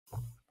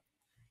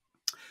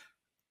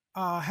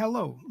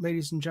Hello,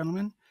 ladies and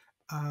gentlemen.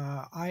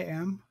 I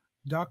am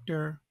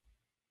Dr.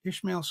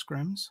 Ishmael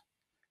Scrims,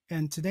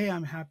 and today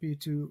I'm happy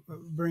to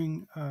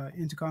bring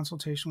into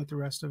consultation with the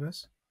rest of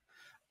us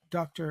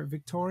Dr.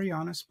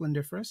 Victoriana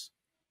Splendiferous.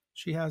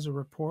 She has a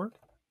report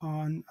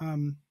on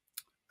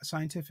a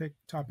scientific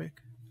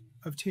topic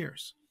of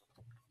tears.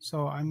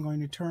 So I'm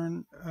going to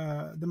turn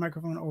the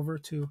microphone over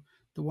to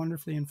the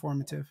wonderfully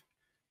informative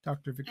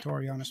Dr.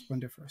 Victoriana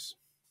Splendiferous.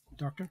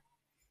 Doctor?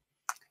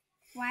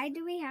 Why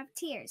Do We Have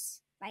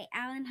Tears by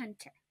Alan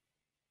Hunter.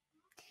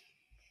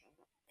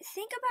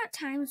 Think about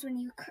times when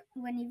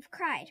you've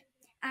cried.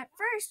 At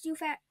first you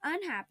felt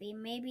unhappy,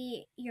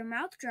 maybe your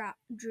mouth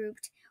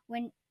drooped,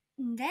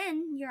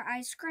 then your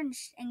eyes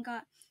scrunched and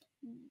got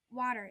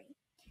watery.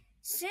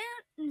 Soon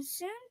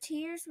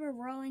tears were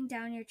rolling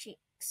down your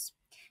cheeks.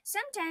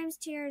 Sometimes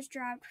tears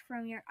dropped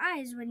from your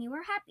eyes when you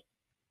were happy.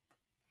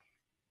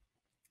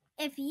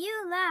 If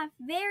you laugh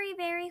very,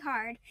 very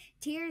hard,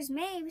 tears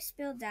may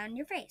spill down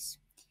your face.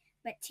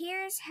 But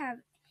tears have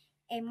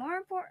a more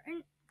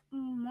important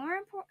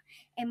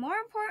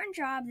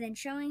job than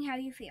showing how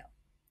you feel.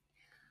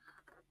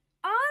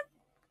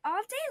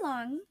 All day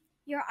long,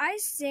 your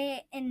eyes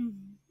sit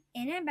in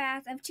a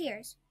bath of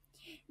tears.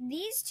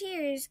 These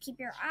tears keep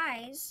your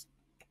eyes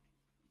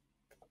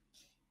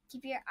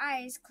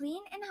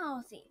clean and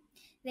healthy.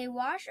 They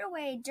wash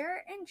away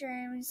dirt and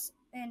germs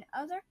and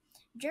other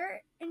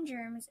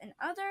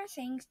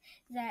things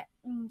that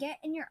get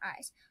in your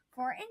eyes.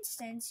 For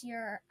instance,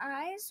 your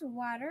eyes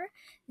water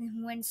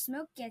when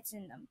smoke gets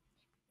in them.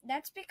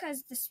 That's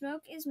because the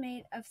smoke is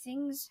made of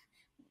things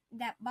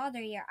that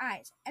bother your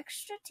eyes.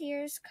 Extra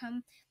tears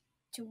come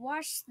to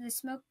wash the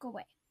smoke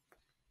away.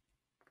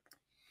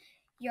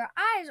 Your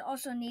eyes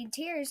also need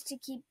tears to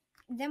keep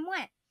them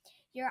wet.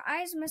 Your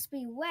eyes must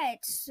be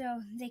wet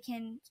so they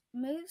can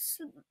move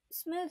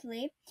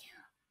smoothly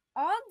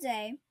all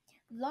day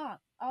long.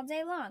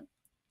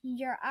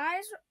 Your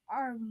eyes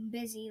are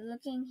busy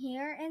looking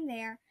here and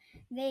there.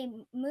 They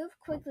move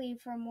quickly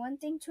from one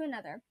thing to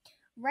another.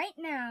 Right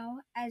now,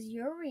 as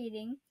you're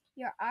reading,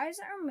 your eyes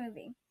are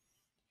moving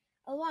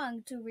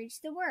along to reach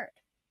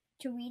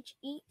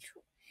each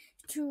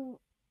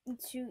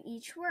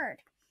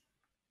word.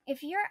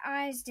 If your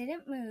eyes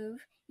didn't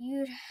move,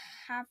 you'd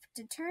have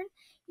to turn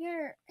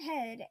your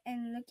head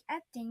and look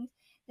at things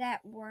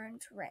that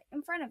weren't right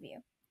in front of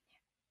you.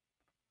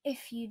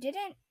 If you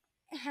didn't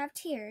have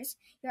tears,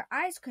 your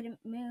eyes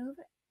couldn't move,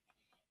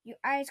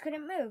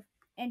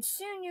 and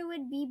soon you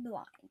would be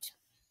blind.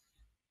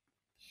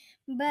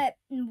 But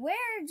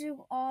where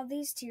do all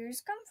these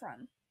tears come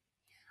from?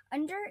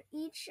 Under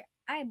each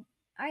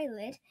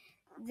eyelid,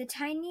 the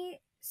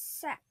tiny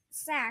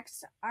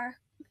sacs are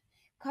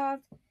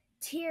called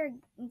tear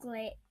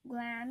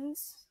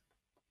glands.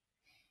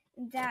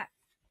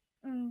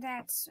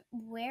 That's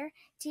where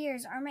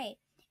tears are made.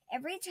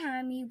 Every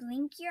time you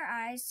blink your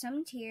eyes,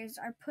 some tears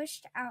are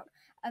pushed out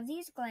of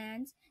these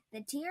glands.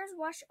 The tears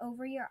wash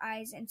over your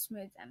eyes and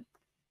smooth them.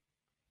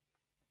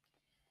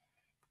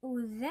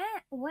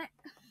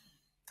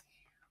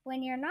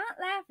 When you're not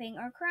laughing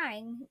or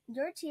crying,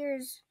 your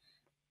tears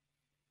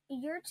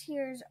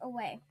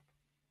away.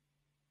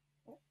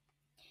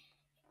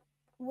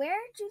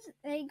 Where do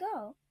they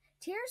go?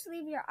 Tears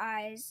leave your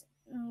eyes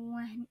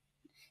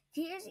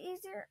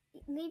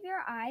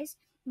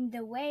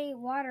the way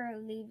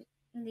water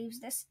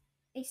leaves a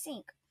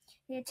sink.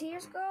 Your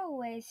tears go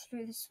away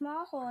through the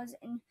small holes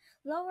in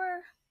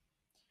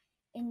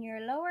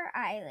your lower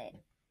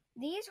eyelid.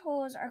 These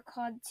holes are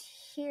called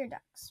tear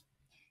ducts.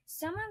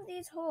 Some of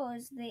these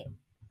holes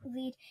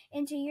lead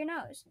into your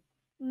nose.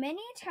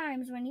 Many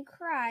times when you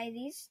cry,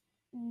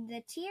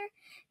 the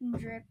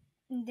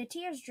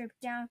tears drip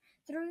down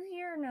through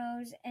your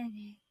nose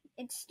and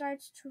it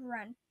starts to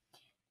run.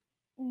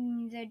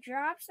 The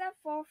drops that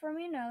fall from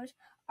your nose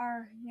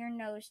are your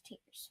nose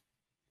tears.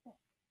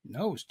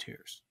 Nose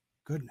tears.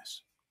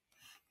 Goodness.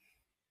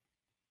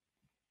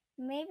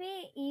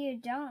 Maybe you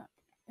don't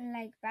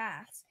like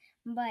baths,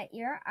 but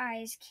your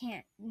eyes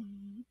can't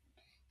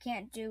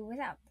do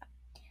without them.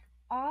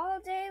 All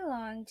day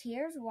long,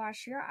 tears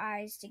wash your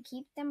eyes to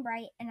keep them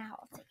bright and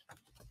healthy.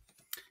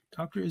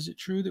 Doctor, is it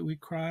true that we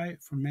cry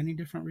for many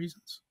different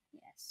reasons?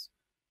 Yes.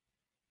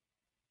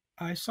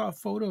 I saw a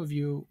photo of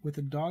you with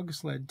a dog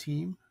sled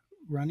team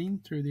running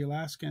through the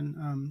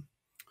Alaskan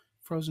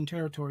frozen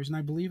territories, and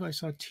I believe I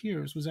saw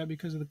tears. Was that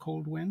because of the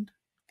cold wind?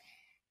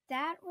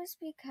 That was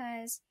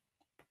because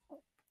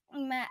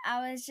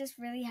I was just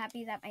really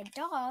happy that my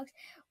dogs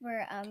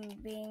were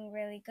being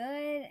really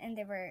good and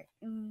they were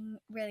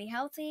really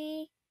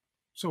healthy.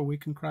 So we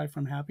can cry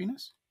from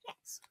happiness?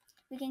 Yes.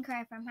 We can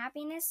cry from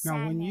happiness,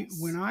 now, sadness.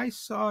 when I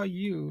saw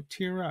you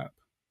tear up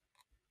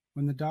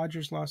when the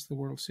Dodgers lost the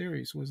World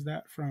Series, was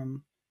that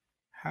from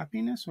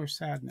happiness or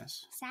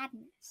sadness?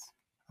 Sadness.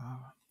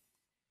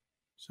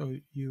 So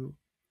you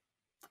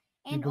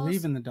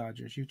believe in the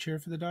Dodgers. You cheer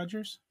for the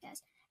Dodgers?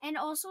 Yes. And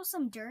also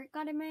some dirt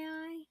got in my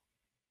eye.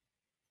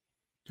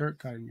 Dirt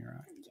got in your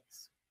eye?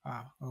 Yes.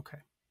 Okay.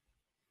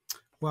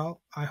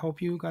 Well, I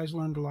hope you guys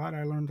learned a lot.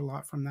 I learned a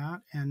lot from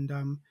that. And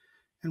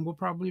and we'll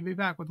probably be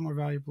back with more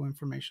valuable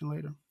information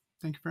later.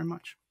 Thank you very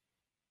much.